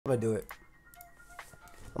I'm gonna do it.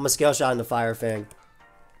 I'm gonna Scale Shot into Fire Fang.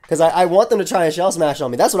 Because I want them to try and Shell Smash on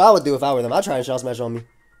me. That's what I would do if I were them. I'd try and Shell Smash on me.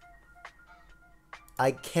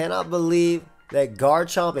 I cannot believe that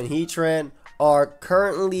Garchomp and Heatran are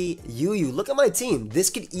currently UU. Look at my team. This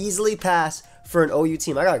could easily pass for an OU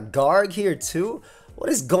team. I got Garg here too. What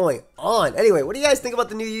is going on? Anyway, what do you guys think about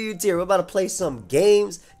the new UU tier? We're about to play some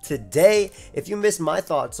games today. If you missed my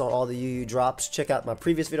thoughts on all the UU drops, check out my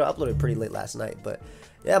previous video. I uploaded pretty late last night, but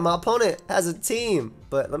yeah, my opponent has a team.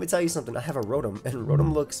 But let me tell you something. I have a Rotom, and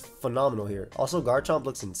Rotom looks phenomenal here. Also, Garchomp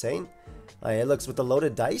looks insane. It looks with the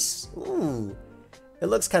loaded dice. Ooh. It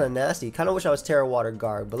looks kind of nasty. Kind of wish I was Terra Water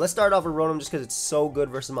Garg. But let's start off with Rotom just because it's so good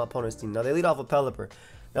versus my opponent's team. Now, they lead off with Pelipper.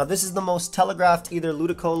 Now, this is the most telegraphed either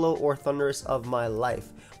Ludicolo or Thundurus of my life.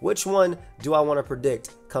 Which one do I want to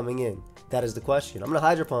predict coming in? That is the question. I'm going to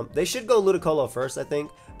Hydro Pump. They should go Ludicolo first, I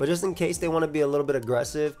think. But just in case they want to be a little bit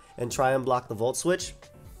aggressive and try and block the Volt Switch,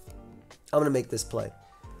 I'm going to make this play.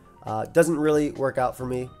 Doesn't really work out for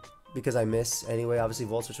me because I miss anyway. Obviously,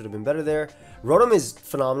 Volt Switch would have been better there. Rotom is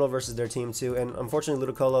phenomenal versus their team too. And unfortunately,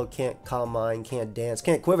 Ludicolo can't Calm Mind, can't dance,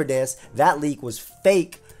 can't Quiver Dance. That leak was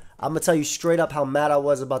fake. I'm going to tell you straight up how mad I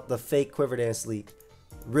was about the fake Quiver Dance leak.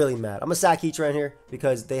 Really mad. I'm going to sack Heatran here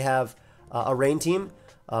because they have a Rain team.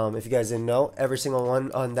 If you guys didn't know, every single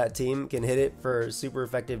one on that team can hit it for super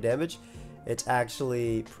effective damage. It's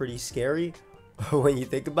actually pretty scary when you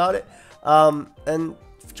think about it. And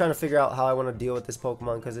trying to figure out how I want to deal with this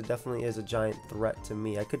Pokemon because it definitely is a giant threat to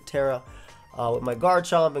me. I could Terra with my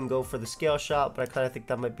Garchomp and go for the Scale Shot, but I kind of think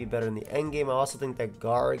that might be better in the end game. I also think that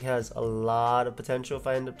Garg has a lot of potential if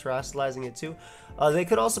I end up terrestrializing it too. They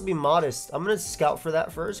could also be modest. I'm going to scout for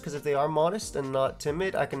that first because if they are modest and not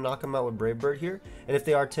timid, I can knock them out with Brave Bird here. And if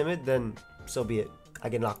they are timid, then so be it. I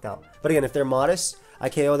get knocked out. But again, if they're modest, I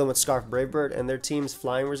KO them with Scarf Brave Bird, and their team's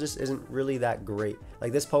flying resist isn't really that great.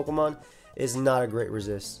 Like this Pokemon is not a great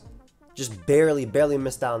resist. Just barely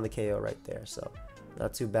missed out on the KO right there. So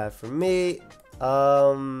not too bad for me.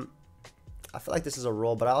 I feel like this is a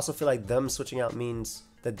roll, but I also feel like them switching out means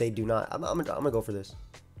that they do not. I'm gonna go for this.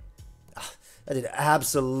 I did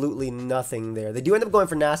absolutely nothing there. They do end up going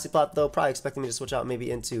for Nasty Plot though, probably expecting me to switch out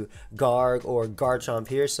maybe into Garg or Garchomp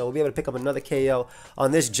here. So we'll be able to pick up another KO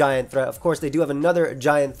on this giant threat. Of course, they do have another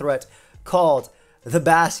giant threat called the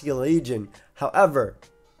Basculin Legion. However,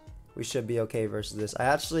 we should be okay versus this.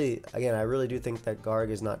 I really do think that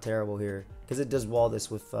Garg is not terrible here because it does wall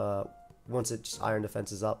this with once it just Iron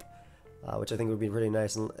Defense is up, which I think would be pretty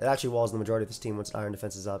nice. And it actually walls the majority of this team once Iron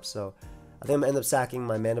Defense is up. So I think I'm going to end up sacking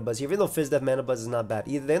my Mana Buzz here, even though Fizz Def Mana Buzz is not bad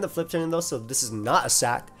either. They end up flip turning though, so this is not a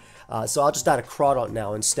sack. So I'll just add a Crawdaunt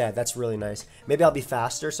now instead. That's really nice. Maybe I'll be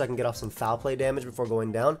faster so I can get off some foul play damage before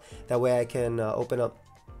going down. That way I can open up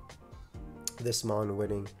this Mon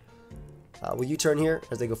winning. Will U-turn here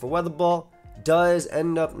as they go for Weather Ball. Does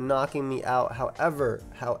end up knocking me out. However,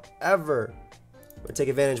 we're going to take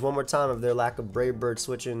advantage one more time of their lack of Brave Bird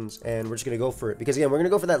switch-ins, and we're just going to go for it. Because again, we're going to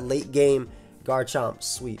go for that late game Garchomp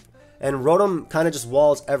sweep. And Rotom kind of just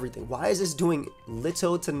walls everything. Why is this doing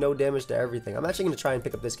little to no damage to everything? I'm actually going to try and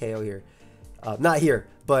pick up this KO here. Not here,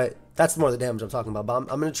 but that's more of the damage I'm talking about.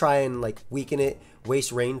 But I'm going to try and like weaken it,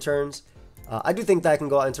 waste rain turns. I do think that I can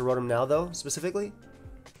go out into Rotom now though, specifically.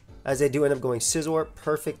 As they do end up going Scizor.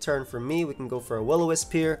 Perfect turn for me. We can go for a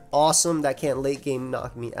Will-O-Wisp here. Awesome. That can't late game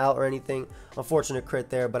knock me out or anything. Unfortunate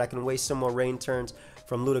crit there, but I can waste some more rain turns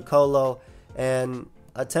from Ludicolo and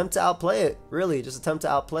attempt to outplay it. Really, just attempt to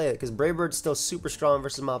outplay it because Brave Bird's still super strong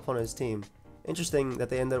versus my opponent's team. Interesting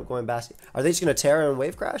that they ended up going Basket. Are they just going to Terra and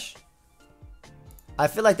Wave Crash? I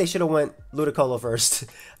feel like they should have went Ludicolo first.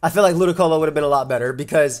 I feel like Ludicolo would have been a lot better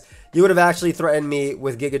because you would have actually threatened me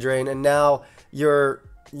with Giga Drain, and now you're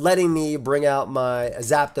letting me bring out my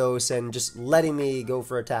Zapdos and just letting me go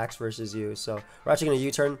for attacks versus you. So we're actually going to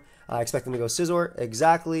U-turn. I expect them to go Scizor.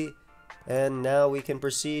 Exactly. And now we can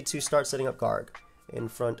proceed to start setting up Garg in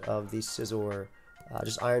front of the Scizor.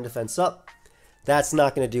 Just Iron Defense up. That's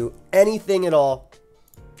not going to do anything at all.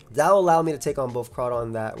 That will allow me to take on both Crawdaunt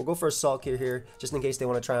and that. We'll go for a Salt here, just in case they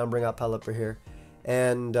want to try and bring out Pelipper here.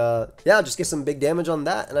 And yeah, just get some big damage on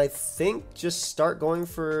that. And I think just start going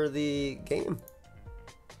for the game.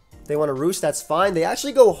 They want to Roost, that's fine. They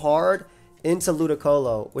actually go hard into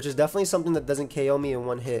Ludicolo, which is definitely something that doesn't KO me in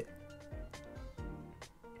one hit.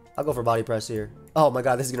 I'll go for Body Press here. Oh my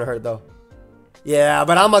god, this is going to hurt though. Yeah,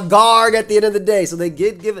 but I'm a Garg at the end of the day. So they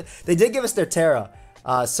did give us their Terra.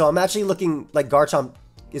 So I'm actually looking like Garchomp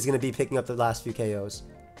is going to be picking up the last few KOs.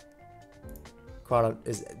 Crawdaunt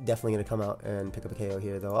is definitely going to come out and pick up a KO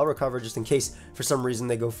here though. I'll recover just in case for some reason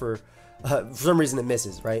they go for some reason it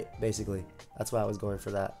misses, right? Basically. That's why I was going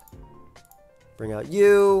for that. Bring out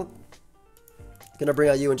you. Gonna bring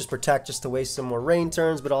out you and just protect just to waste some more rain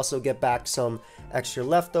turns, but also get back some extra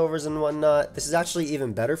leftovers and whatnot. This is actually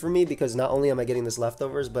even better for me because not only am I getting this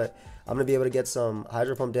leftovers, but I'm gonna be able to get some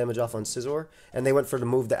Hydro Pump damage off on Scizor. And they went for the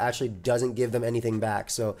move that actually doesn't give them anything back.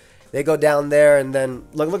 So they go down there and then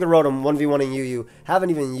look at Rotom 1v1ing UU. Haven't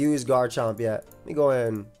even used Garchomp yet. Let me go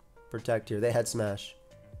ahead and protect here. They head smash.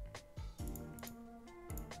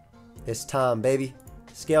 It's time, baby.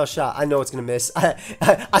 Scale shot. I know it's going to miss.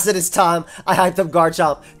 I said it's time. I hyped up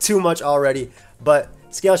Garchomp too much already. But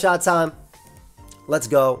scale shot time. Let's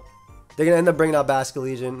go. They're going to end up bringing out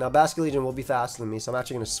Basculegion. Now, Basculegion will be faster than me, so I'm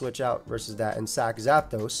actually going to switch out versus that and sack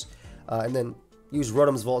Zapdos. And then use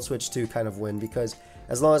Rotom's Volt Switch to kind of win. Because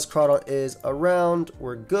as long as Crawdon is around,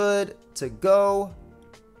 we're good to go.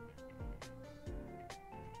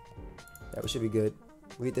 Yeah, we should be good.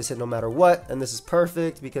 We get this hit no matter what. And this is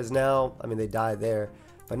perfect because now, I mean, they die there.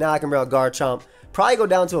 But now I can bring out Garchomp. Probably go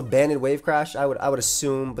down to a Banded Wave Crash, I would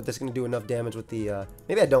assume, but this is going to do enough damage with the...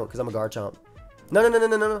 maybe I don't, because I'm a Garchomp.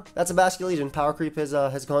 No. That's a Basculegion. Power Creep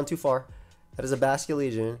has gone too far. That is a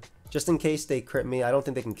Basculegion. Just in case they crit me. I don't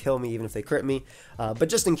think they can kill me even if they crit me. But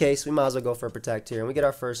just in case, we might as well go for a Protect here. And we get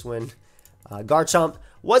our first win. Garchomp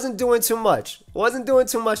wasn't doing too much. Wasn't doing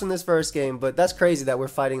too much in this first game, but that's crazy that we're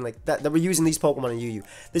fighting like that, that we're using these Pokemon in UU.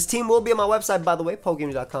 This team will be on my website, by the way,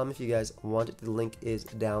 pokeaimMD.com, if you guys want it. The link is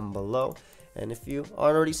down below. And if you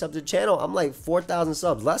aren't already subbed to the channel, I'm like 4,000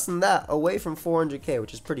 subs, less than that, away from 400K,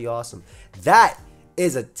 which is pretty awesome. That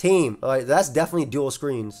is a team. That's definitely dual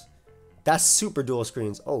screens. That's super dual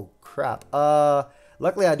screens. Oh, crap.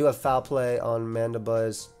 Luckily, I do have Foul Play on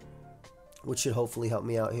Mandibuzz, which should hopefully help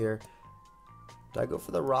me out here. Do I go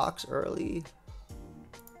for the rocks early?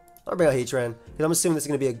 I'll bring out Heatran, because I'm assuming this is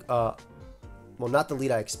going to be a, well, not the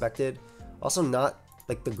lead I expected. Also not,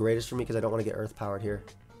 like, the greatest for me, because I don't want to get Earth Powered here.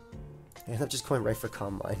 I end up just going right for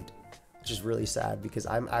Calm Mind, which is really sad, because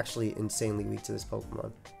I'm actually insanely weak to this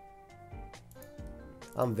Pokemon.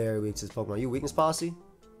 I'm very weak to this Pokemon. You weakness policy?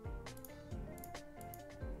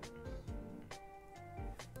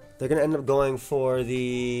 They're going to end up going for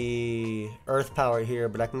the Earth Power here,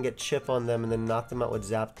 but I can get Chip on them and then knock them out with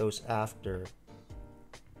Zapdos after.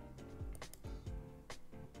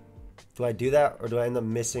 Do I do that, or do I end up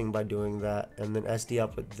missing by doing that and then SD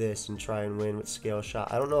up with this and try and win with Scale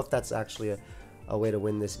Shot? I don't know if that's actually a way to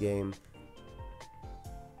win this game.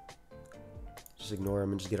 Just ignore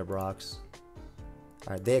them and just get up rocks.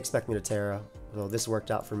 Alright, they expect me to Terra, so this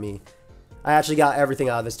worked out for me. I actually got everything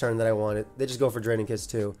out of this turn that I wanted. They just go for Draining Kiss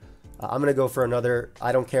too. I'm going to go for another.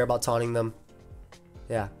 I don't care about taunting them.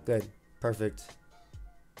 Yeah, good. Perfect.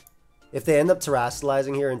 If they end up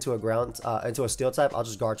terrestrializing here into a steel type, I'll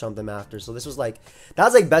just Garchomp them after. So this was like, that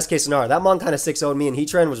was like best case scenario. That Mon kind of 6-0'd me, and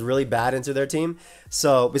Heatran was really bad into their team.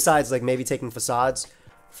 So besides like maybe taking Facades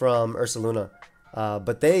from Ursaluna.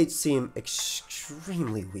 But they seem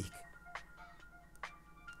extremely weak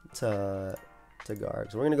to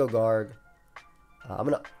Garg. So we're going to go Garg. I'm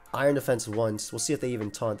going to Iron Defense once. We'll see if they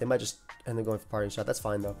even taunt. They might just end up going for Parting Shot. That's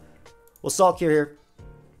fine, though. We'll Salt Cure here.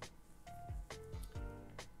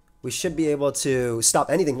 We should be able to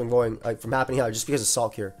stop anything from going from happening out just because of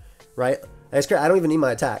Salt Cure, right? And it's great. I don't even need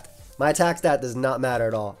my attack. My attack stat does not matter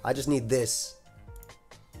at all. I just need this.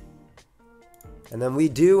 And then we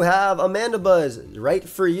do have a Mandibuzz right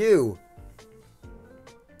for you. I'm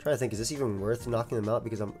trying to think, is this even worth knocking them out?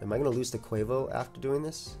 Because am I going to lose to Quavo after doing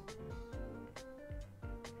this?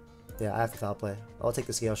 Yeah, I have to Foul Play. I'll take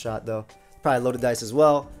the Scale Shot, though. Probably loaded dice as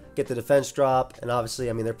well. Get the defense drop. And obviously,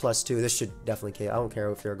 I mean, they're +2. This should definitely KO. I don't care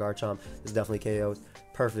if you're a Garchomp. This definitely KOs.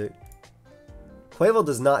 Perfect. Quavo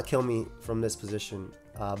does not kill me from this position.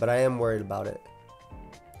 But I am worried about it.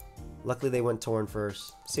 Luckily, they went Torn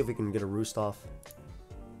first. See if we can get a Roost off.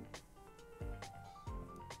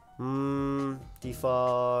 Defog.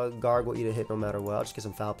 Garg will eat a hit no matter what. I'll just get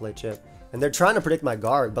some Foul Play chip. And they're trying to predict my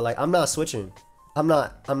Garg, but like, I'm not switching. I'm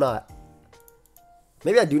not.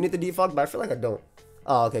 Maybe I do need the defog, but I feel like I don't.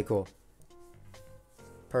 Oh, okay, cool.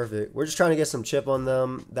 Perfect. We're just trying to get some chip on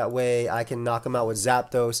them. That way I can knock them out with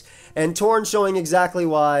Zapdos. And Torn showing exactly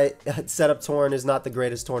why setup Torn is not the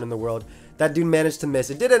greatest Torn in the world. That dude managed to miss.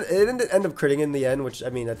 It didn't end up critting in the end, which I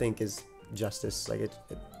mean I think is justice. Like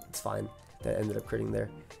it's fine. That ended up critting there.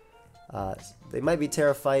 They might be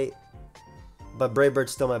Terra Fight, but Brave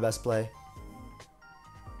Bird's still my best play.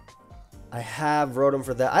 I have Rotom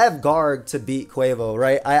for that. I have Garg to beat Quavo,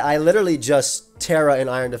 right? I literally just Terra and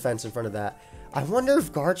Iron Defense in front of that. I wonder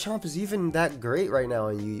if Garchomp is even that great right now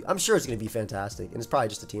in UU. I'm sure it's going to be fantastic. And it's probably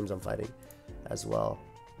just the teams I'm fighting as well.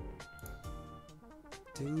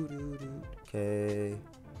 Okay.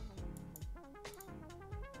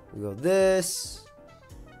 We go this.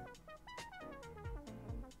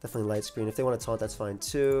 Definitely light screen. If they want to taunt, that's fine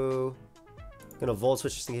too. Gonna Volt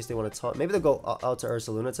Switch just in case they want to taunt. Maybe they'll go out to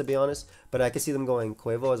Ursaluna, to be honest. But I can see them going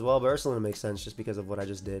Quavo as well. But Ursaluna makes sense just because of what I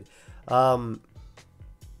just did.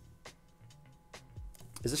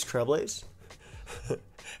 Is this Trailblaze?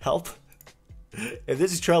 Help. If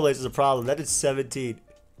this is Trailblaze, it's a problem. That is 17.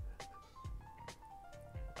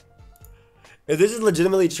 If this is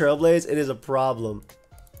legitimately Trailblaze, it is a problem.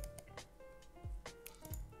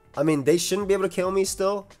 I mean, they shouldn't be able to kill me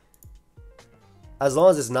still. As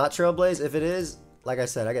long as it's not Trailblaze. If it is, like I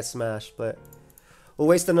said, I get smashed. But we'll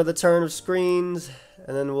waste another turn of screens.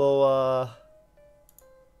 And then we'll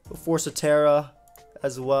force a Terra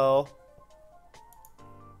as well.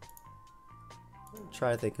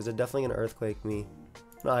 Try to think, because they're definitely going to Earthquake me.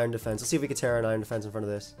 An Iron Defense. Let's see if we can Terra an Iron Defense in front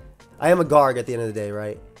of this. I am a Garg at the end of the day,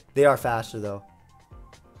 right? They are faster, though.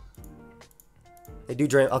 They do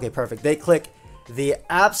drain. Okay, perfect. They click the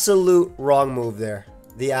absolute wrong move there.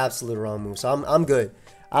 The absolute wrong move. So I'm good.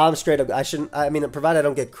 I'm straight up. I mean, provided I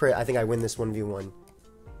don't get crit, I think I win this 1v1.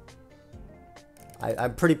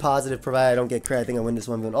 I'm pretty positive, provided I don't get crit, I think I win this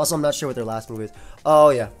 1v1. Also, I'm not sure what their last move is. Oh,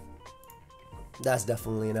 yeah. That's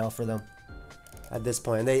definitely an L for them at this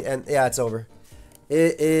point. And yeah, it's over.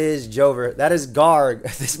 It is Jover. That is Garg.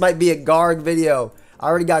 This might be a Garg video. I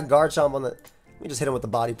already got Garchomp on the... Let me just hit him with the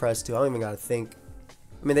body press, too. I don't even got to think.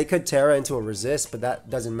 I mean, they could Terra into a resist, but that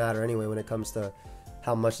doesn't matter anyway when it comes to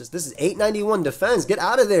how much this... This is 891 defense. Get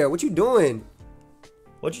out of there. What you doing?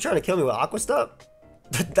 What you trying to kill me with? Aqua Step?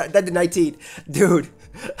 that did 19. Dude.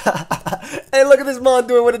 Hey, look at this Mon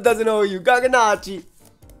doing what it doesn't owe you. Garganacl.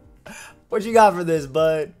 What you got for this,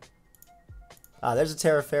 bud? Ah, there's a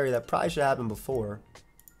Terra Fairy that probably should happen before.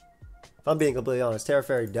 If I'm being completely honest, Terra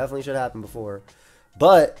Fairy definitely should happen before.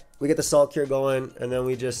 But we get the Salt Cure going, and then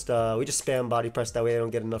we just spam body press. That way I don't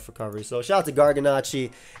get enough recovery. So shout out to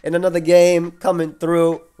Garganacl in another game coming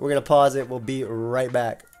through. We're gonna pause it. We'll be right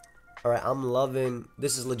back. All right, I'm loving.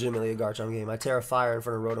 This is legitimately a Garchomp game. I Terra Fire in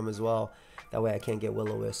front of Rotom as well. That way I can't get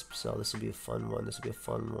Will-O-Wisp. So this will be a fun one. This will be a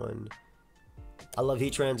fun one. I love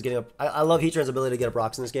Heatran's getting up. I love Heatran's ability to get up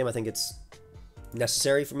rocks in this game. I think it's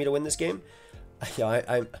necessary for me to win this game.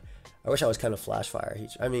 I wish I was kind of Flash Fire.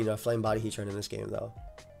 Flame Body Heatran in this game though.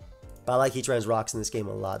 But I like Heatran's rocks in this game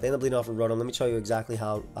a lot. They end up leading off with Rotom. Let me show you exactly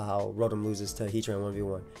how Rotom loses to Heatran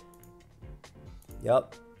 1v1.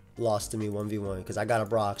 Yep, lost to me 1v1 because I got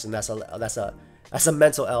up rocks, and that's a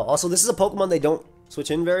mental L. Also, this is a Pokemon they don't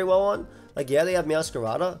switch in very well on. Like, yeah, they have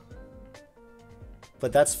Meowscarada,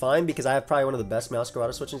 but that's fine because I have probably one of the best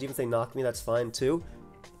Meowscarada switches. Even if they knock me, that's fine too.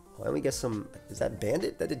 Why don't we get some... Is that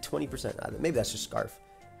Bandit? That did 20%. Maybe that's just Scarf.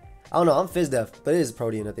 I don't know. I'm Fizdef, but it is a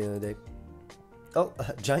Protean at the end of the day. Oh,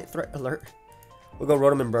 giant threat alert. We'll go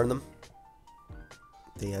Rotom and burn them.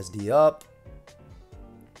 DSD up.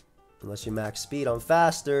 Unless you max speed on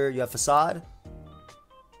faster. You have Facade.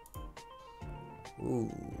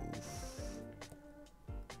 Ooh.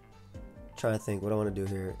 Trying to think what I want to do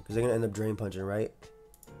here. Because they're going to end up Drain Punching, right?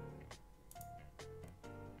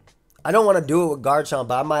 I don't want to do it with Garchomp,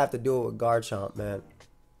 but I might have to do it with Garchomp, man.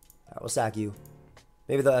 Alright, we'll sack you.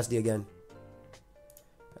 Maybe they'll SD again.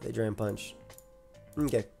 They Drain Punch.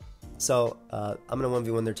 Okay. So, I'm going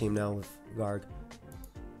to 1v1 their team now with Garg.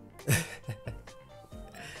 That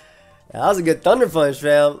was a good Thunder Punch,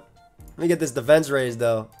 fam. Let me get this defense raised,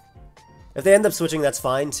 though. If they end up switching, that's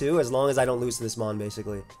fine, too, as long as I don't lose to this Mon,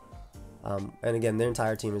 basically. And again, their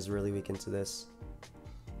entire team is really weak into this.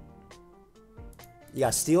 You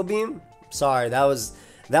got Steel Beam? Sorry, that was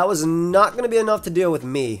not going to be enough to deal with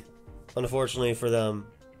me, unfortunately for them.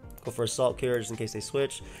 Go for Assault Cure just in case they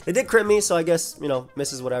switch. They did crit me, so I guess, you know,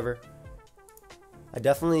 misses whatever. I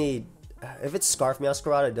definitely... If it's Scarf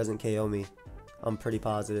Meowscarada, it doesn't KO me. I'm pretty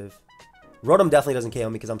positive. Rotom definitely doesn't KO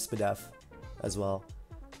me because I'm Spadef as well.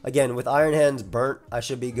 Again, with Iron Hands burnt, I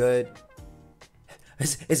should be good.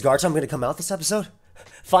 Is Garchomp going to come out this episode?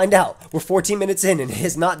 Find out. We're 14 minutes in and it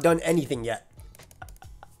has not done anything yet.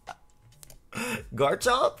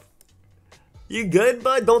 Garchomp? You good,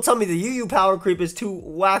 bud? Don't tell me the UU power creep is too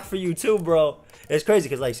whack for you too, bro. It's crazy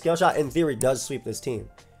because, like, Scale Shot in theory does sweep this team,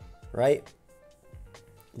 right?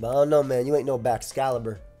 But I don't know, man. You ain't no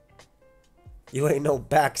Baxcalibur. You ain't no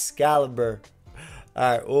Baxcalibur.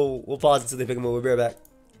 Alright, we'll pause until they pick him up. We'll be right back.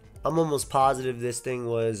 I'm almost positive this thing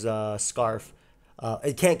was Scarf.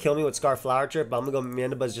 It can't kill me with Scarf Flower Trip, but I'm going to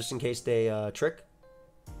go Mandibuzz just in case they trick.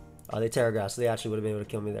 They Terra Grass, so they actually would have been able to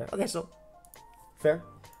kill me there. Okay, so fair.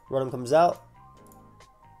 Rotom comes out.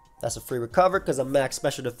 That's a free recover because I'm max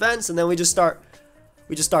special defense, and then we just start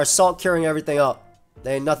salt curing everything up.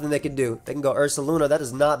 There ain't nothing they can do. They can go Ursaluna. That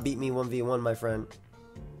does not beat me 1v1, my friend.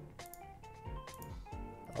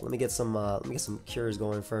 Let me get some cures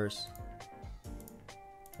going first.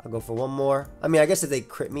 I'll go for one more. I mean, I guess if they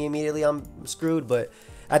crit me immediately, I'm screwed. But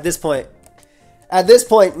at this point,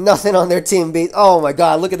 nothing on their team beats. Oh my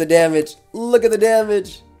god, look at the damage. Look at the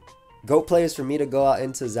damage. GOAT plays for me to go out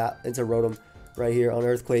into Rotom right here on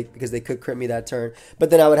Earthquake because they could crit me that turn. But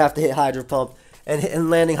then I would have to hit Hydro Pump. And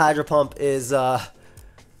landing Hydro Pump is, well,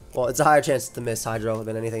 it's a higher chance to miss Hydro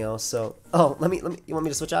than anything else. So, oh, you want me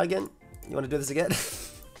to switch out again? You want to do this again?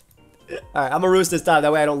 Alright, I'm going to roost this time.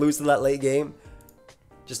 That way I don't lose to that late game.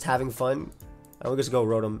 Just having fun. We'll just go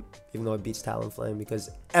Rotom, even though it beats Talonflame, because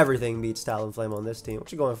everything beats Talonflame on this team.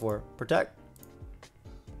 What you going for? Protect?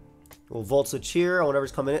 We'll Volt Switch here on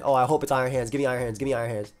whatever's coming in. Oh, I hope it's Iron Hands. Give me Iron Hands. Give me Iron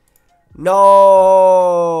Hands.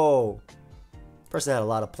 No! Person had a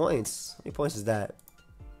lot of points. How many points is that?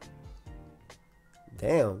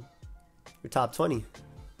 Damn. You're top 20.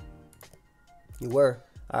 You were.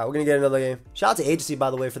 Alright, we're going to get another game. Shout out to Agency, by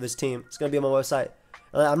the way, for this team. It's going to be on my website.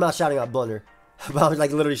 I'm not shouting out Blunder. But I'm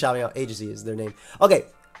like literally shouting out Agency is their name. Okay.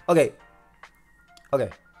 Okay. Okay.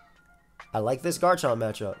 I like this Garchomp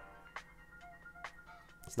matchup.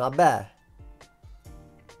 It's not bad.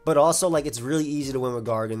 But also, like, it's really easy to win with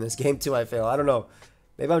Garg in this game, too, I feel. I don't know.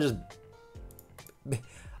 Maybe I'm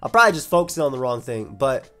probably just focusing on the wrong thing.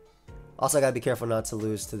 But also, I gotta be careful not to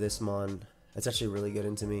lose to this Mon. It's actually really good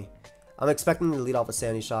into me. I'm expecting to lead off with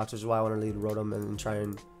Sandy Shocks, which is why I want to lead Rotom and try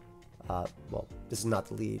and... well, this is not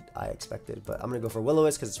the lead I expected. But I'm going to go for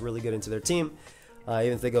Will-O-Wisp because it's really good into their team.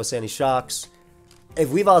 Even if they go Sandy Shocks. If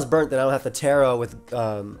Weavile's burnt, then I don't have to Terra with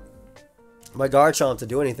my Garchomp to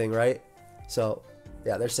do anything, right? So,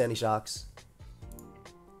 yeah, there's Sandy Shocks.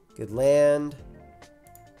 Good land.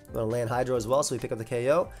 I'm going to land Hydro as well, so we pick up the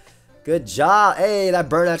KO. Good job. Hey, that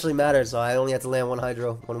burn actually mattered, so I only have to land one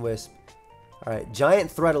Hydro, one Wisp. Alright,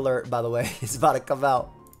 giant threat alert, by the way. It's about to come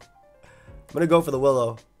out. I'm going to go for the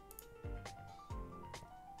Willow.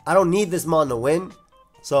 I don't need this Mon to win,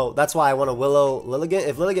 so that's why I want to Willow Lilligant.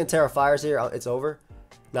 If Lilligant Terra Fires here, it's over.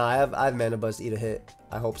 Nah, I have Mana Buzz to eat a hit.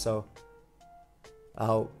 I hope so. I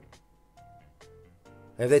hope.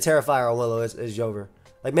 If they Terra Fire on Willow, it's over.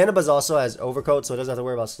 Like, Mana Buzz also has Overcoat, so it doesn't have to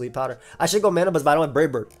worry about Sleep Powder. I should go Mana Buzz, but I don't have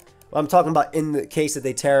Brave Bird. I'm talking about in the case that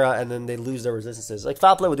they Terra and then they lose their resistances. Like,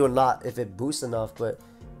 Foul Play would do a lot if it boosts enough, but...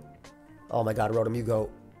 Oh my god, Rotom, you go.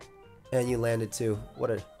 And you landed too.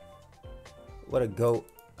 What a goat.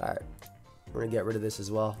 Alright. We're gonna get rid of this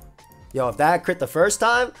as well. Yo, if that crit the first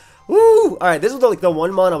time... Woo! Alright, this was like the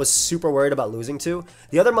one Mon I was super worried about losing to.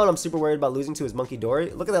 The other Mon I'm super worried about losing to is Monkey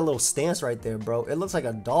Dory. Look at that little stance right there, bro. It looks like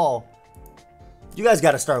a doll. You guys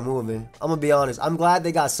gotta start moving. I'm gonna be honest. I'm glad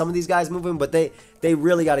they got some of these guys moving, but they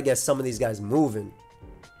really gotta get some of these guys moving.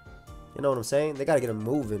 You know what I'm saying? They gotta get them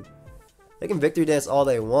moving. They can victory dance all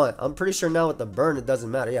they want. I'm pretty sure now with the burn, it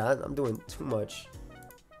doesn't matter. Yeah, I'm doing too much.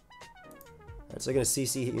 Alright, so they're gonna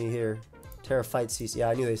CC me here. Terra Fight CC. Yeah,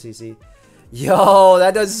 I knew they CC. Yo,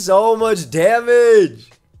 that does so much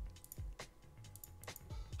damage.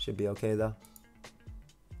 Should be okay though.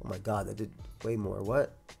 Oh my god, that did way more.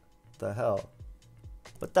 What the hell?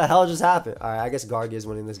 What the hell just happened? Alright, I guess Garg is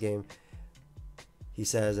winning this game. He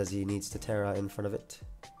says as he needs to Terra in front of it.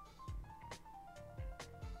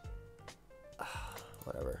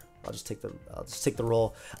 Whatever. I'll just take the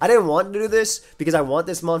roll. I didn't want to do this because I want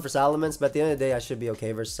this Mon for Salamence, but at the end of the day I should be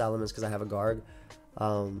okay versus Salamence because I have a Garg.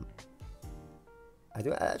 I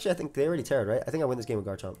think they already Terra'd, right? I think I win this game with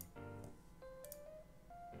Garchomp.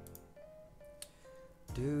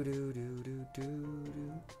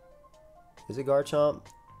 Is it Garchomp?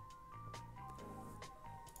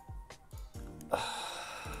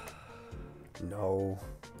 No.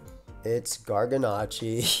 It's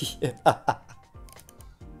Garganacl.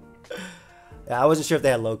 Yeah, I wasn't sure if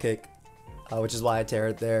they had low kick, which is why I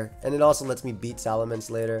Terra'd there. And it also lets me beat Salamence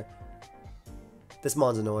later. This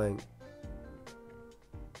Mon's annoying.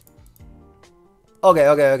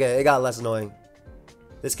 Okay. It got less annoying.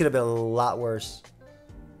 This could have been a lot worse.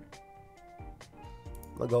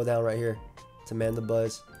 I'm gonna go down right here to Mana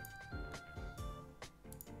Buzz.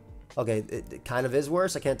 Okay, it kind of is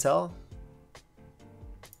worse. I can't tell.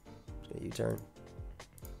 U-turn.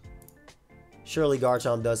 Surely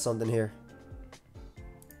Garchomp does something here.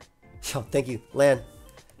 Yo, thank you. Land.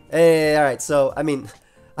 Hey, alright, so, I mean,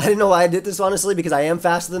 I didn't know why I did this, honestly, because I am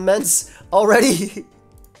faster than Mence already.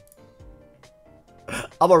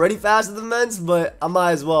 I'm already faster than Mence, but I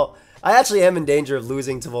might as well. I actually am in danger of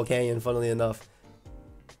losing to Volcanion, funnily enough.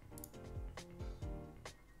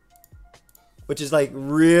 Which is, like,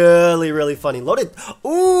 really, really funny. Loaded.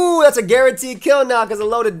 Ooh, that's a guaranteed kill now because of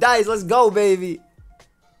loaded dice. Let's go, baby.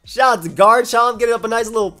 Shout out to Garchomp. Getting up a nice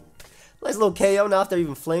little Nice little KO. Now if they're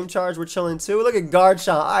even flame charge, we're chilling too. Look at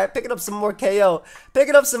Garchomp. All right, picking up some more KO.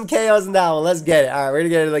 Picking up some KOs in that one. Let's get it. All right, we're gonna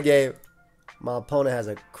get into the game. My opponent has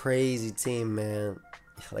a crazy team, man.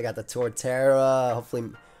 They got the Torterra.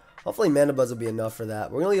 Hopefully Mandibuzz will be enough for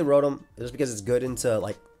that. We're gonna leave Rotom just because it's good into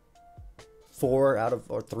like 3 out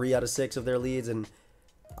of 6 of their leads, and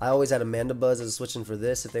I always had a Mandibuzz as switching for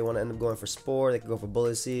this. If they want to end up going for Spore, they could go for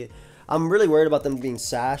Bullet Seed. I'm really worried about them being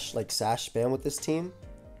Sash spam with this team.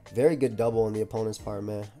 Very good double on the opponent's part,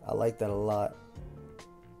 man. I like that a lot.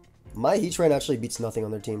 My Heatran actually beats nothing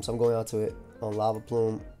on their team, so I'm going out to it on Lava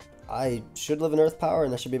Plume. I should live in Earth Power,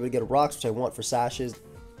 and I should be able to get rocks, which I want for Sashes.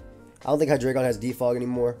 I don't think Hydreigon has Defog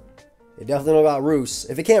anymore. They definitely know about Roost.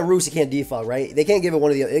 If it can't Roost, it can't Defog, right? They can't give it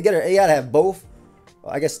one of the other. They gotta have both.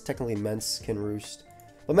 Well, I guess technically Mence can Roost.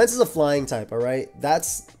 But Mence is a flying type, alright?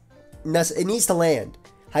 It needs to land.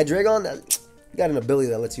 Hydreigon, you got an ability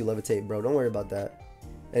that lets you levitate, bro. Don't worry about that.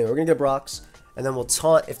 Anyway, we're gonna get rocks, and then we'll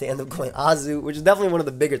taunt if they end up going Azu, which is definitely one of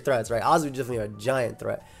the bigger threats, right? Azu is definitely a giant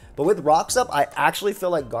threat. But with rocks up, I actually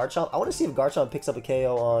feel like Garchomp. I want to see if Garchomp picks up a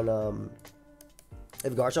KO on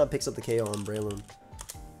if Garchomp picks up the KO on Breloom.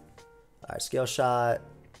 Alright, Scale Shot.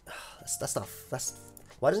 That's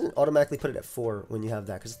why doesn't it automatically put it at 4 when you have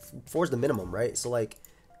that? Because 4 is the minimum, right? So like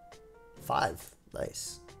 5.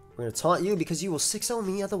 Nice. We're gonna taunt you because you will 6-0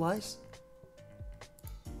 me otherwise.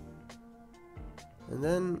 And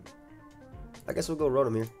then I guess we'll go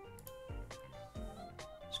Rotom here.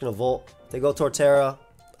 Just gonna Volt. They go Torterra.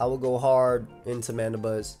 I will go hard into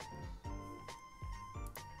Mandibuzz.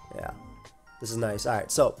 Yeah. This is nice.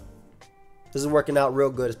 Alright, so this is working out real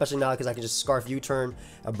good, especially now because I can just Scarf U-turn,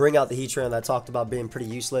 bring out the Heatran that I talked about being pretty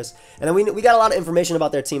useless. And then we got a lot of information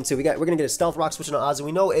about their team too. We're gonna get a Stealth Rock switching on Azu.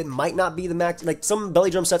 We know it might not be the max, like some Belly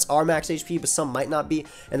Drum sets are max HP, but some might not be,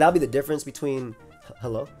 and that'll be the difference between.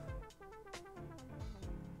 Hello.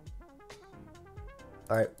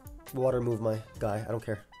 All right, water move my guy. I don't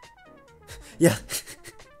care. Yeah.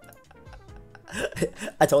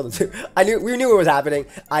 I told him to. We knew it was happening.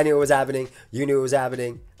 I knew it was happening. You knew it was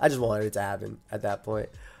happening. I just wanted it to happen at that point.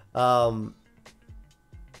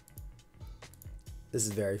 This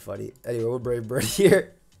is very funny. Anyway, we're Brave Bird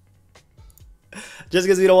here. Just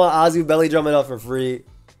because we don't want Azu belly drumming up for free.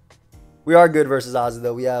 We are good versus Azu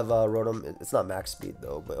though. We have Rotom. It's not max speed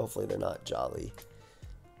though, but hopefully they're not Jolly.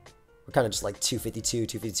 We're kind of just like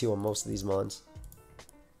 252 on most of these mons.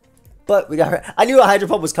 But we got. I knew a Hydro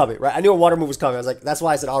Pump was coming, right? I knew a Water Move was coming. I was like, that's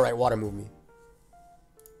why I said, all right, Water Move me.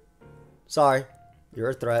 Sorry, you're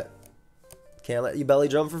a threat. Can't let you belly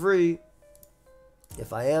drum for free.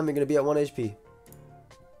 If I am, you're gonna be at 1 HP.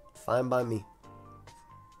 Fine by me.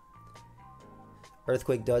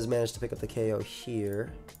 Earthquake does manage to pick up the KO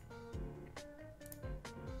here.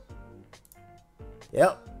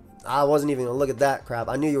 Yep. I wasn't even gonna look at that crap.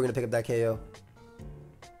 I knew you were gonna pick up that KO.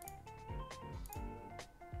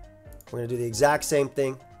 We're going to do the exact same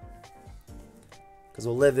thing. Because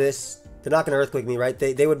we'll live this. They're not going to Earthquake me, right?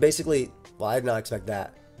 They would basically. Well, I did not expect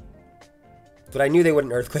that. But I knew they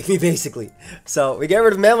wouldn't Earthquake me, basically. So we get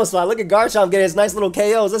rid of Mammoth. Look at Garchomp getting his nice little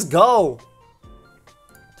KOs. Let's go.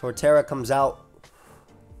 Torterra comes out.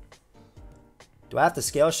 Do I have to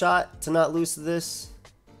Scale Shot to not lose to this?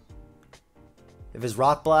 If it's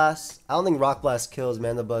Rock Blast. I don't think Rock Blast kills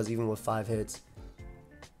Mandibuzz even with 5 hits.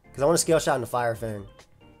 Because I want to Scale Shot into Fire Fang.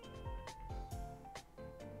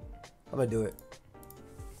 I'm going to do it.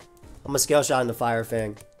 I'm going to Scale Shot into Fire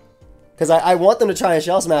Fang. Because I want them to try and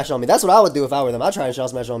Shell Smash on me. That's what I would do if I were them. I'd try and Shell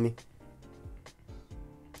Smash on me.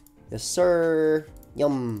 Yes, sir.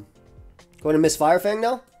 Yum. Going to miss Fire Fang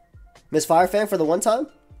now? Miss Fire Fang for the one time?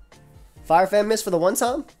 Fire Fang miss for the one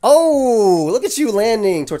time? Oh, look at you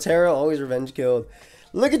landing. Torterra always revenge killed.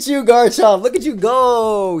 Look at you, Garchomp. Look at you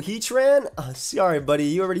go. Heatran? Oh, sorry, buddy.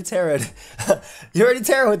 You already terrored. You already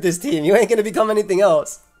terrored with this team. You ain't going to become anything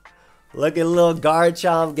else. Look at little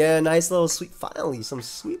Garchomp get a nice little sweep. Finally, some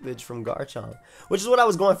sweepage from Garchomp, which is what I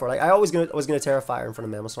was going for. Like I was gonna Terra Fire in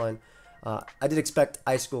front of Mamoswine. I did expect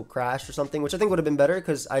Ice School Crash or something, which I think would have been better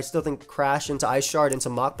because I still think Crash into Ice Shard into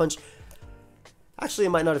Mach Punch. Actually, it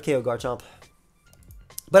might not have KO'd Garchomp,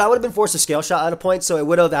 but I would have been forced to Scale Shot at a point, so it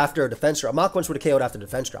would have after a Defense Drop. Mach Punch would have KO'd after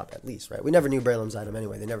Defense Drop at least, right? We never knew Breloom's item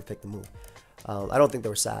anyway. They never picked the move. I don't think they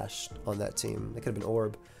were Sash on that team. They could have been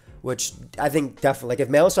Orb. Which I think definitely, like if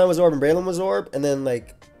Mamoswine was Orb and Breloom was Orb, and then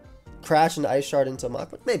like Crash and Ice Shard into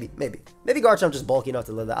Mach Punch, maybe Garchomp just bulky enough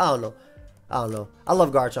to live that. I don't know. I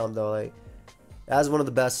love Garchomp though. Like that's one of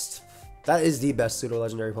the best. That is the best pseudo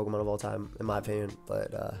legendary Pokemon of all time, in my opinion.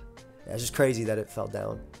 But yeah, it's just crazy that it fell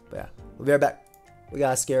down. But yeah, we'll be right back. We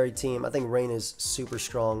got a scary team. I think Rain is super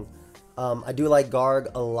strong. I do like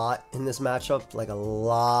Garg a lot in this matchup, like a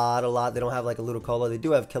lot. They don't have like a Ludicolo. They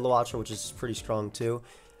do have Kilowattrel, which is pretty strong too,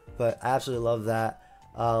 but I absolutely love that.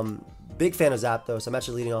 Big fan of Zapdos. I'm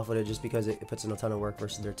actually leading off with it just because it puts in a ton of work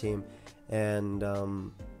versus their team, and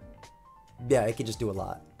yeah, it can just do a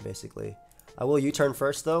lot basically. I will U-turn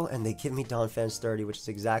first though, and they give me Donphan's 30, which is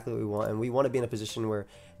exactly what we want, and we want to be in a position where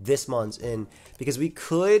this mon's in, because we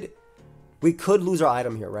could lose our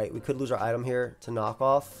item here, right? We could lose our item here to knock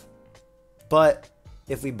off, but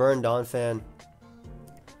if we burn Donphan,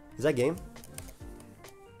 is that game?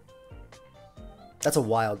 That's a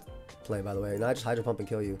wild play, by the way. Now I just Hydro Pump and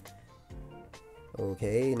kill you.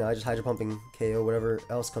 Okay, now I just Hydro Pump and KO whatever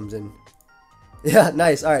else comes in. Yeah,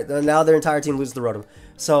 nice. Alright, now their entire team loses the Rotom.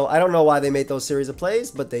 So I don't know why they made those series of plays,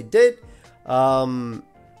 but they did. Torn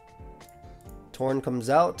comes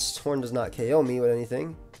out. Torn does not KO me with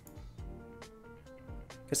anything.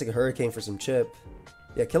 Guess like a Hurricane for some chip.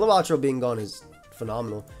 Yeah, Kilowattrel being gone is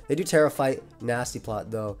phenomenal. They do Terra Fight, nasty plot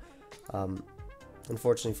though.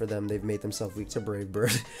 Unfortunately for them, they've made themselves weak to Brave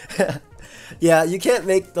Bird. Yeah, you can't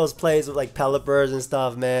make those plays with like Pellet Birds and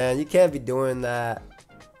stuff, man. You can't be doing that.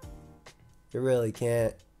 You really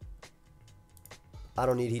can't. I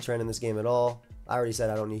don't need Heatran in this game at all. I already said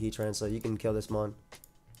I don't need Heatran, so you can kill this mon.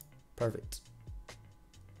 Perfect.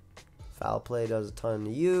 Foul play does a ton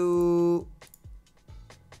to you.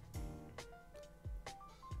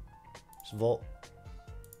 Just Volt.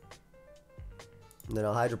 And then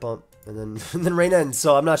I'll Hydro Pump. And then and then rain ends.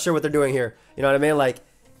 So I'm not sure what they're doing here. You know what I mean? Like,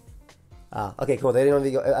 okay, cool. They don't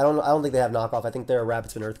even go, I don't think they have knockoff. I think they're a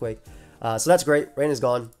Rapid Spin Earthquake. So that's great. Rain is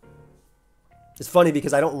gone. It's funny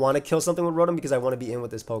because I don't want to kill something with Rotom because I want to be in with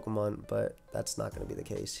this Pokemon, but that's not going to be the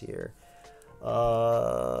case here.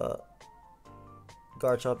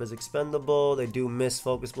 Garchomp is expendable. They do miss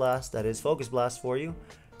Focus Blast. That is Focus Blast for you.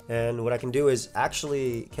 And what I can do is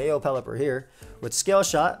actually KO Pelipper here with Scale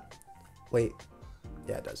Shot. Wait.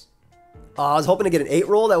 Yeah, it does. I was hoping to get an 8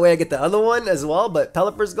 roll. That way I get the other one as well. But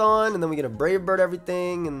Pelipper's gone. And then we get a Brave Bird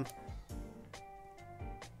everything. And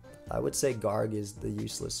I would say Garg is the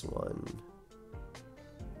useless one.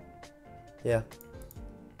 Yeah.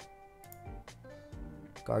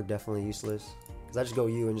 Garg definitely useless. Because I just go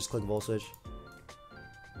U and just click Volt Switch.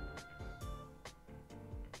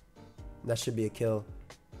 That should be a kill.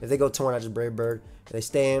 If they go Torn, I just Brave Bird. If they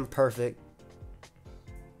stay in, perfect.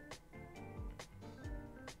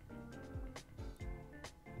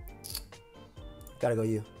 Gotta go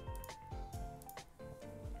U.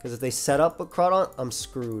 Because if they set up a Crawdaunt, I'm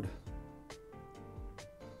screwed.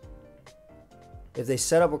 If they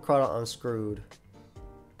set up a Crawdaunt, I'm screwed.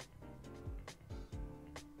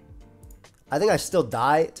 I think I still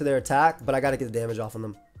die to their attack, but I gotta get the damage off on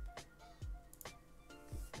them.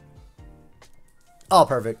 Oh,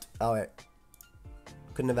 perfect. Alright.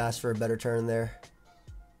 Couldn't have asked for a better turn there.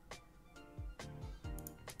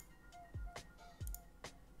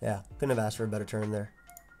 Yeah, couldn't have asked for a better turn there.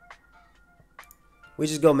 We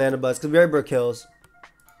just go Mana Buzz, because Brave Bird kills.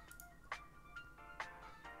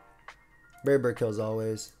 Brave Bird kills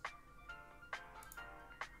always.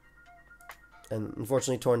 And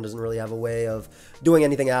unfortunately, Torn doesn't really have a way of doing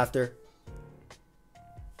anything after.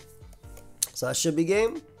 So that should be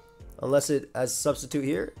game. Unless it as substitute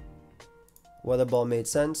here. Weather Ball made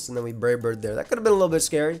sense. And then we Brave Bird there. That could have been a little bit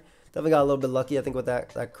scary. Definitely got a little bit lucky, I think, with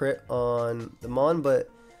that crit on the Mon. But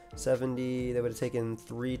 70, they would have taken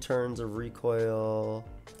 3 turns of recoil.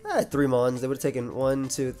 3 Mons. They would have taken 1,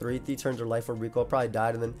 2, 3 turns of life or recoil. Probably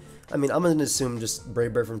died. And then, I mean, I'm going to assume just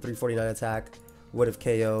Brave Bird from 349 attack would have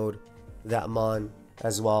KO'd that Mon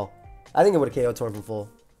as well. I think it would have KO'd Torn from full.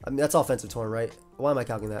 I mean, that's offensive Torn, right? Why am I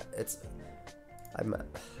calculating that? It's...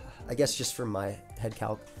 I guess just for my head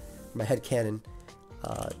calc, my head cannon,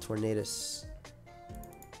 Tornadus.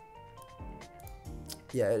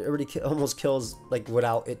 Yeah, it already almost kills like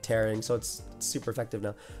without it tearing, so it's super effective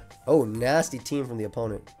now. Oh, nasty team from the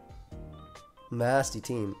opponent. Nasty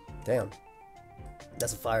team. Damn.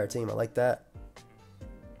 That's a fire team. I like that.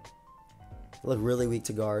 They look really weak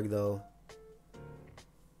to Garg though.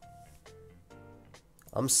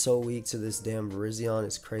 I'm so weak to this damn Virizion.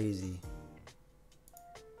 It's crazy.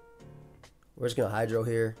 We're just gonna Hydro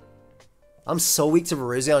here. I'm so weak to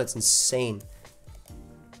Virizion, it's insane.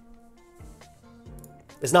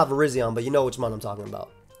 It's not Virizion, but you know which one I'm talking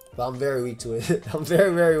about. But I'm very weak to it. I'm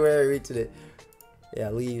very, very, very weak to it.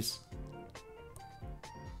 Yeah, leaves.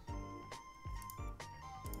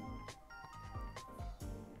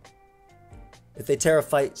 If they Terra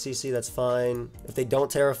Fight CC, that's fine. If they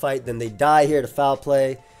don't Terra Fight, then they die here to foul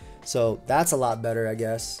play. So that's a lot better, I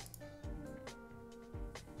guess.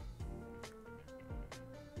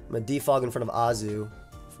 I'm a defog in front of Azu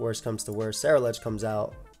worst comes to worst. Sarah comes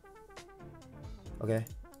out. Okay.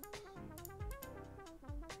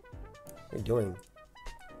 What are you doing?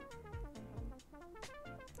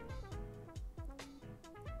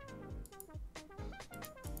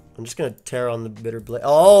 I'm just gonna tear on the bitter blade.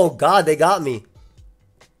 Oh god, they got me.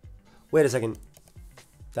 Wait a second.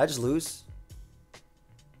 Did I just lose?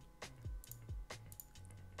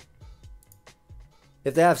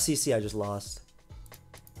 If they have CC, I just lost.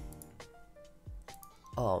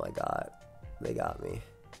 Oh my god. They got me.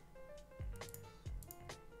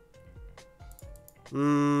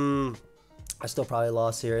 I still probably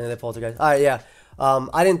lost here. And then they poltergeist. Alright, yeah.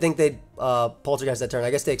 I didn't think they'd poltergeist that turn.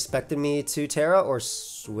 I guess they expected me to Terra or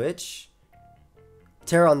switch.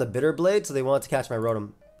 Terra on the bitter blade, so they wanted to catch my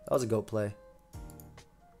Rotom. That was a goat play.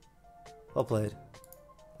 Well played.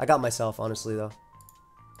 I got myself, honestly, though.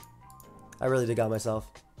 I really did got myself.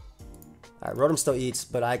 Alright, Rotom still eats,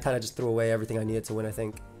 but I kind of just threw away everything I needed to win, I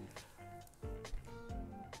think.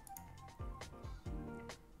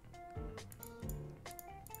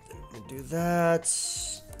 Do that.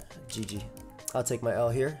 GG. I'll take my L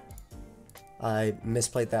here. I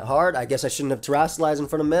misplayed that hard. I guess I shouldn't have terrestrialized in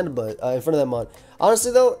front of Mend, but in front of that Mon.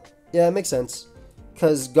 Honestly, though, yeah, it makes sense.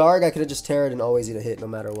 Because Garg, I could have just terrored and always eat a hit no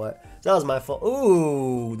matter what. So that was my fault.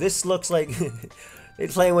 Ooh, this looks like they're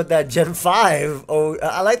playing with that Gen 5. Oh,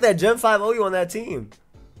 I like that Gen 5 OU on that team.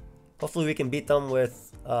 Hopefully we can beat them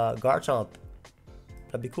with Garchomp.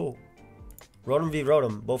 That'd be cool. Rotom v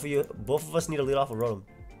Rotom. Both of us need to lead off with Rotom.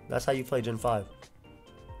 That's how you play Gen 5.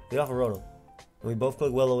 Lead off with Rotom. And we both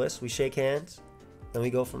click Will-O-Wisp, we shake hands, then we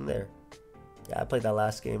go from there. Yeah, I played that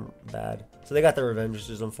last game bad. So they got their revenge, which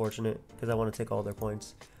is unfortunate, because I want to take all their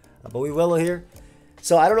points. But we Willow here.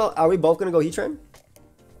 So I don't know, are we both going to go Heatran?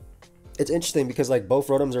 It's interesting because like both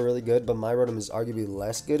Rotoms are really good, but my Rotom is arguably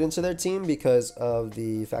less good into their team because of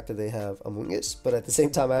the fact that they have Amoonguss. But at the same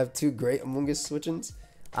time, I have two great Amoonguss switch-ins.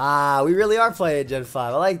 Ah, we really are playing Gen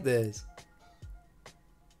 5. I like this.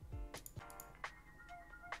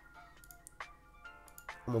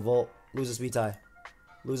 I'm gonna Volt. Lose a speed tie.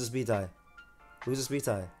 Lose a speed tie. Lose a speed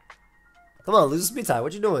tie. Come on, lose a speed tie.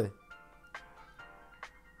 What you doing?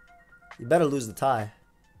 You better lose the tie.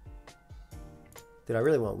 Dude, I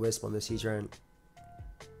really want Wisp on this Heatran.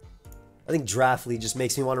 I think Draft Lead just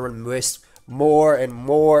makes me want to run Wisp more and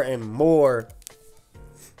more and more.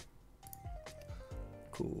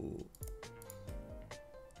 Cool.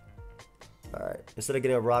 Alright, instead of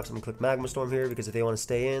getting up rocks, I'm going to click Magma Storm here because if they want to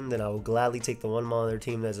stay in, then I will gladly take the one Mon on their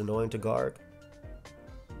team that's annoying to Garg.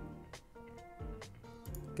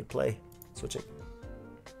 Good play. Switching.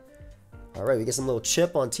 Alright, we get some little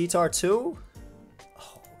chip on T-Tar too.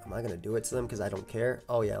 Oh, am I going to do it to them because I don't care?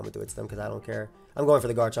 Oh yeah, I'm going to do it to them because I don't care. I'm going for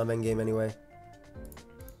the Garchomp endgame anyway.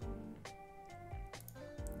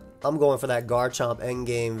 I'm going for that Garchomp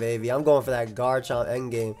endgame, baby. I'm going for that Garchomp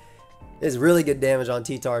endgame. It's really good damage on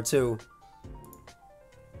T-Tar too.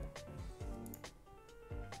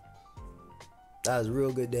 That is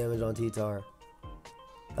real good damage on T-Tar.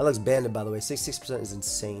 That looks banded, by the way. 66% is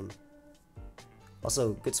insane.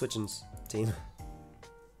 Also, good switch-ins, team.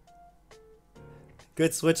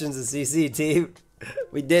 Good switch-ins in CC, team.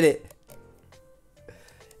 We did it.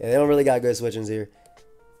 Yeah, they don't really got good switch-ins here.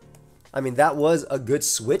 I mean, that was a good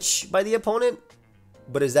switch by the opponent.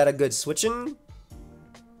 But is that a good switch-in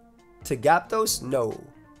to Gyarados? No.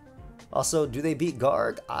 Also, do they beat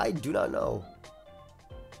Garg? I do not know.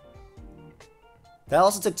 That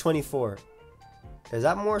also took 24. Is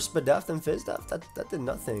that more Spadef than Fizdef? That did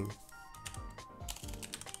nothing.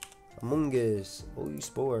 Amoonguss. Oh, you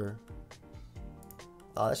Spore.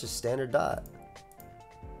 Oh, that's just standard dot.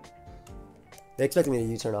 They expected me to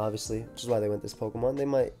U-turn, obviously, which is why they went this Pokemon. They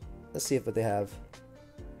might. Let's see what they have.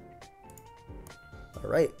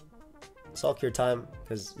 Alright. It's all cure time,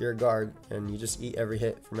 because you're a Garg, and you just eat every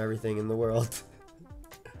hit from everything in the world.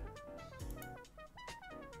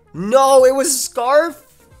 No, it was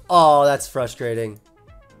Scarf? Oh, that's frustrating.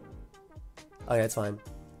 Okay, it's fine.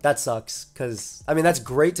 That sucks, because, I mean, that's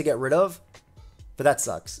great to get rid of, but that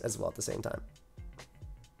sucks as well at the same time.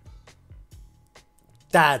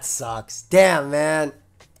 That sucks. Damn, man.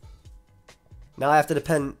 Now I have to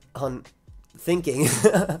depend on thinking.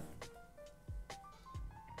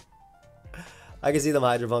 I can see them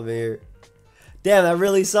Hydro Pumping here. Damn, that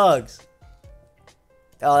really sucks.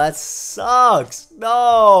 Oh, that sucks.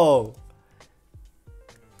 No.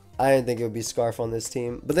 I didn't think it would be Scarf on this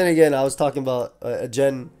team. But then again, I was talking about a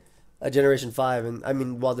Generation 5. And I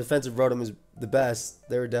mean, while defensive Rotom is the best,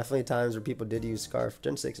 there were definitely times where people did use Scarf.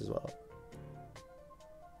 Gen 6 as well.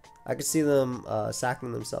 I could see them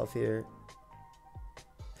sacking themselves here.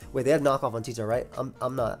 Wait, they have knockoff on Tita, right?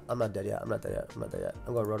 I'm not dead yet. I'm not dead yet. I'm not dead yet.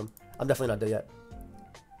 I'm going to Rotom. I'm definitely not dead yet.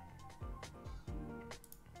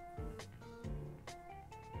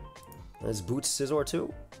 There's Boots Scizor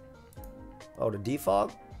too. Oh, the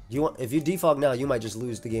defog? If you defog now, you might just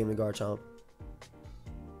lose the game to Garchomp.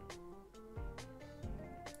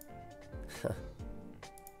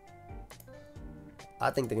 I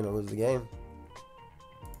think they're gonna lose the game.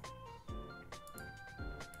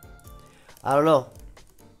 I don't know.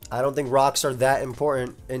 I don't think rocks are that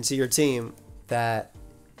important into your team that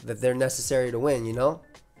they're necessary to win, you know?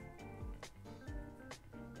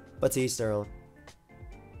 But to each their own.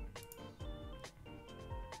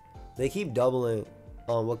 They keep doubling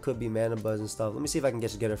on what could be Mana Buzz and stuff. Let me see if I can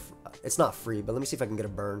get a... It's not free, but let me see if I can get a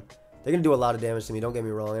burn. They're going to do a lot of damage to me, don't get me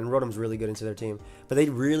wrong. And Rotom's really good into their team. But they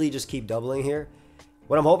really just keep doubling here.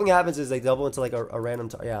 What I'm hoping happens is they double into like a random...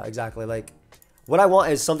 Yeah, exactly. Like, what I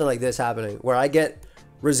want is something like this happening. Where I get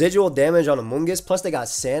residual damage on Amoonguss. Plus they got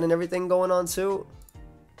sand and everything going on too.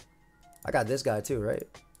 I got this guy too, right?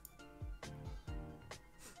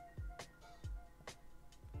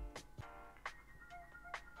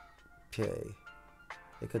 Okay.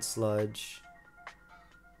 They could sludge.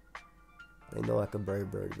 They know I could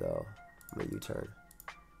Brave Bird though. I'm gonna U-turn.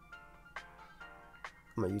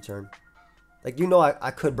 I'm gonna U-turn. Like, you know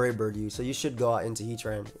I could Brave Bird you, so you should go out into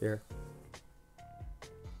Heatran here.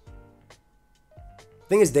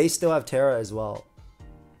 Thing is, they still have Terra as well.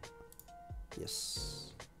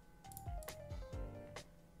 Yes.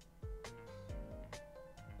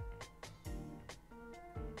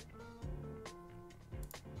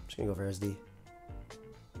 Just gonna go for SD.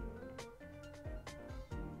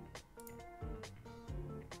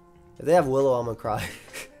 If they have Willow, I'm gonna cry.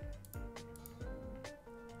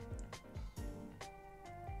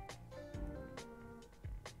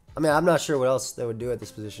 I mean, I'm not sure what else they would do at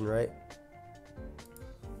this position, right?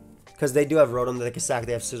 Because they do have Rotom that they can sack.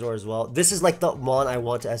 They have Scizor as well. This is like the Mon I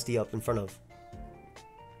want to SD up in front of.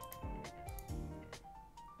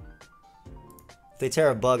 If they tear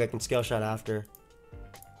a bug, I can Scale Shot after.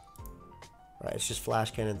 Right, it's just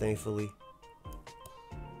Flash Cannon, thankfully.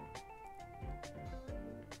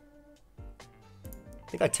 I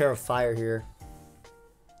think I tear a Fire here.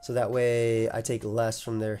 So that way I take less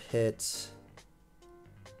from their hits.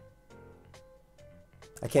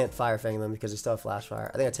 I can't Fire Fang them because they still have Flash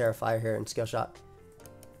Fire. I think I tear a Fire here and Scale Shot.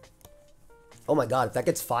 Oh my god, if that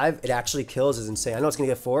gets 5, it actually kills is insane. I know it's going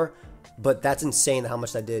to get 4, but that's insane how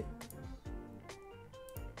much that did.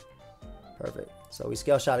 Perfect. So we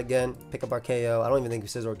Scale Shot again, pick up our KO. I don't even think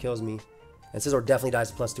Scizor kills me. And Scizor definitely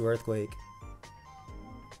dies to +2 Earthquake.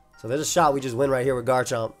 So there's a shot we just win right here with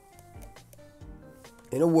Garchomp.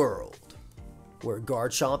 In a world where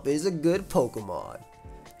Garchomp is a good Pokemon.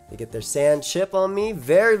 They get their sand chip on me.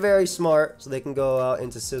 Very, very smart. So they can go out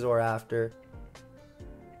into Scizor after.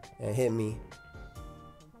 And hit me.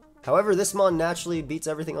 However, this Mon naturally beats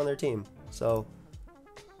everything on their team. So.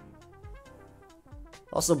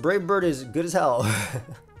 Also, Brave Bird is good as hell.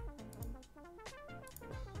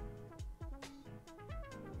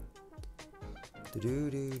 Yep,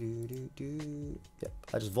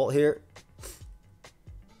 I just Volt here.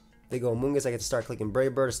 They go Amoonguss. I get to start clicking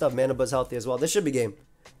Brave Bird. Stuff Mana Buzz healthy as well. This should be game.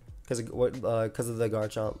 Because of the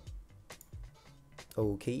Garchomp.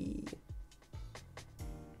 Okay.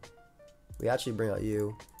 We actually bring out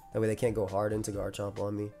you. That way they can't go hard into Garchomp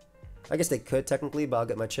on me. I guess they could technically, but I'll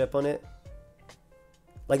get my chip on it.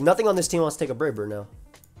 Like, nothing on this team wants to take a Brave Bird now.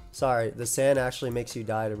 Sorry, the sand actually makes you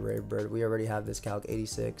die to Brave Bird. We already have this calc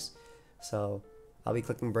 86. So, I'll be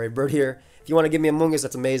clicking Brave Bird here. If you want to give me Amoonguss,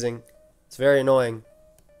 that's amazing. It's very annoying.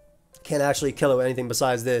 Can't actually kill it with anything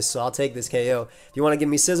besides this, so I'll take this KO. If you want to give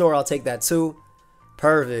me Scizor, I'll take that too.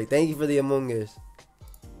 Perfect. Thank you for the Amoonguss.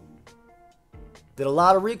 Did a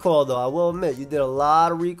lot of recoil though, I will admit. You did a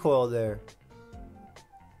lot of recoil there.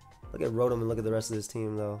 Look at Rotom and look at the rest of this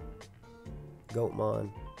team though. Goatmon.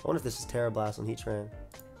 I wonder if this is Terra Blast on Heatran.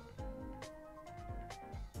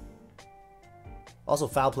 Also,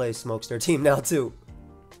 Foul Play smokes their team now too.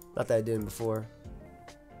 Not that I didn't before.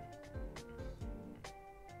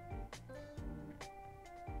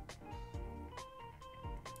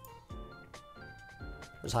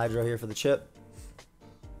 There's Hydro here for the chip.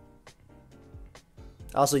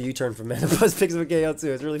 Also, U-turn for Mana Buzz picks up a KO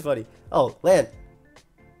too. It's really funny. Oh, land.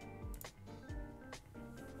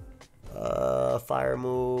 Fire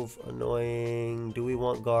move. Annoying. Do we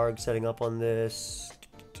want Garg setting up on this?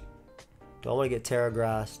 Do I want to get Terra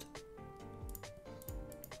Grassed?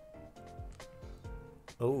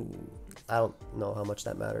 Oh, I don't know how much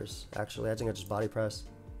that matters. Actually, I think I just body press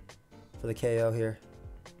for the KO here.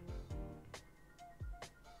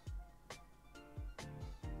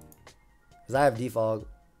 Because I have defog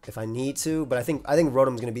if I need to. But I think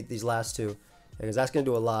Rotom's going to beat these last two. Because that's going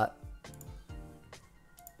to do a lot.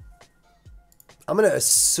 I'm going to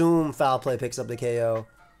assume Foul Play picks up the KO.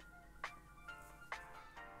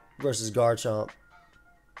 Versus Garchomp.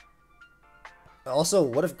 Also,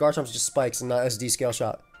 what if Garchomp just spikes and not SD Scale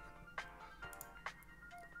Shot?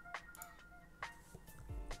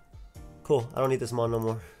 Cool. I don't need this mon no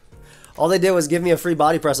more. All they did was give me a free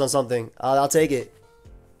body press on something. I'll take it.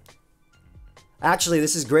 Actually,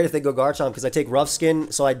 this is great if they go Garchomp because I take Rough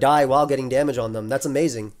Skin, so I die while getting damage on them. That's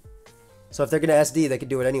amazing. So if they're going to SD, they could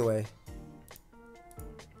do it anyway.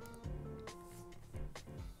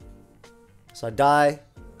 So I die.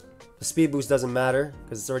 The speed boost doesn't matter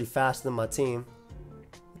because it's already faster than my team.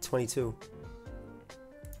 22.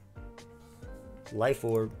 Life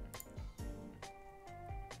Orb.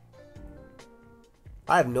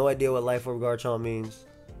 I have no idea what Life Orb Garchomp means.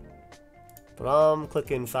 But I'm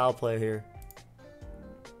clicking Foul Play here.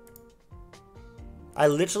 I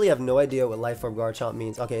literally have no idea what Life Orb Garchomp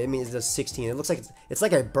means. Okay, it means it does 16. It looks like it's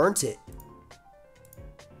like I burnt it.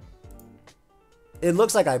 It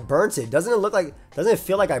looks like I burnt it. Doesn't it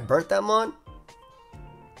feel like I burnt that mon?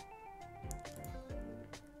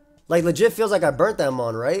 Like legit feels like I burnt that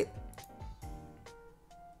mon, right?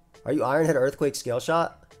 Are you Iron Head Earthquake Scale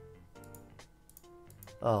Shot?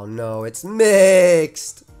 Oh no, it's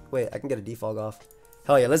mixed. Wait, I can get a defog off.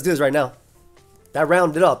 Hell yeah, let's do this right now. That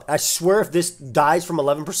rounded up. I swear if this dies from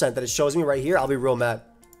 11% that it shows me right here, I'll be real mad.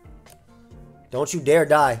 Don't you dare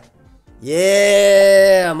die.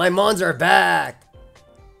 Yeah, my mons are back.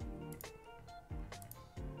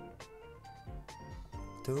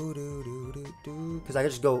 Because I can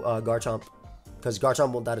just go Garchomp. Because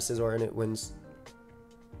Garchomp won't die to Scizor and it wins.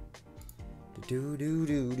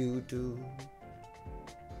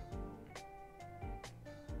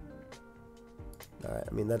 Alright,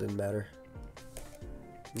 I mean, that didn't matter.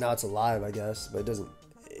 Now it's alive, I guess. But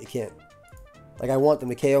it can't. Like, I want them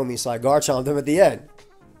to KO me, so I Garchomp them at the end.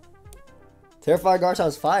 Terrified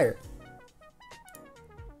Garchomp's fire.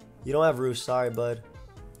 You don't have Roost, sorry, bud.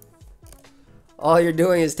 All you're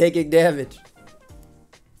doing is taking damage.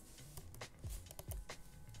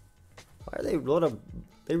 Why are they load up?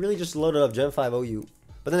 They really just loaded up Gen 5 OU.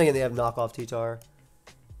 But then again, they have knockoff T-Tar.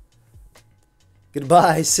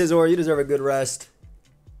 Goodbye, Scizor. You deserve a good rest.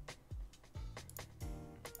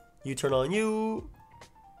 You turn on you.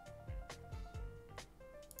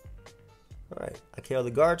 Alright, I KO the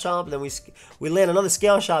Garchomp. Then we land another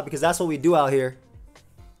Scale Shot because that's what we do out here.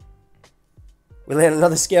 We land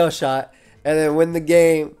another Scale Shot. And then win the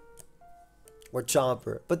game. We're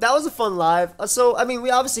Chomper. But that was a fun live. So, I mean, we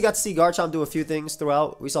obviously got to see Garchomp do a few things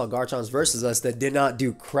throughout. We saw Garchomps versus us that did not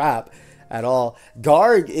do crap at all.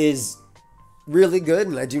 Garg is really good,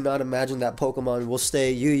 and I do not imagine that Pokemon will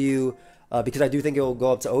stay UU because I do think it will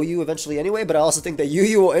go up to OU eventually anyway, but I also think that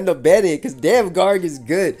UU will end up banning it because damn, Garg is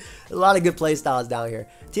good. A lot of good play styles down here.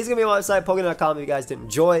 T's going to be on my website, Pokemon.com if you guys did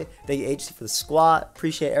enjoy. Thank you, HC, for the squad.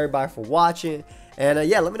 Appreciate everybody for watching. And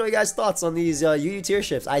yeah, let me know your guys' thoughts on these UU tier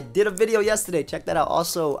shifts. I did a video yesterday. Check that out.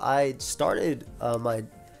 Also, I started my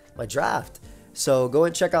draft. So go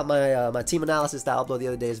and check out my team analysis that I uploaded the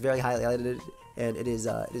other day. It's very highly edited, and it is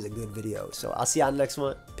a good video. So I'll see you on the next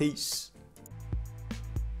one. Peace.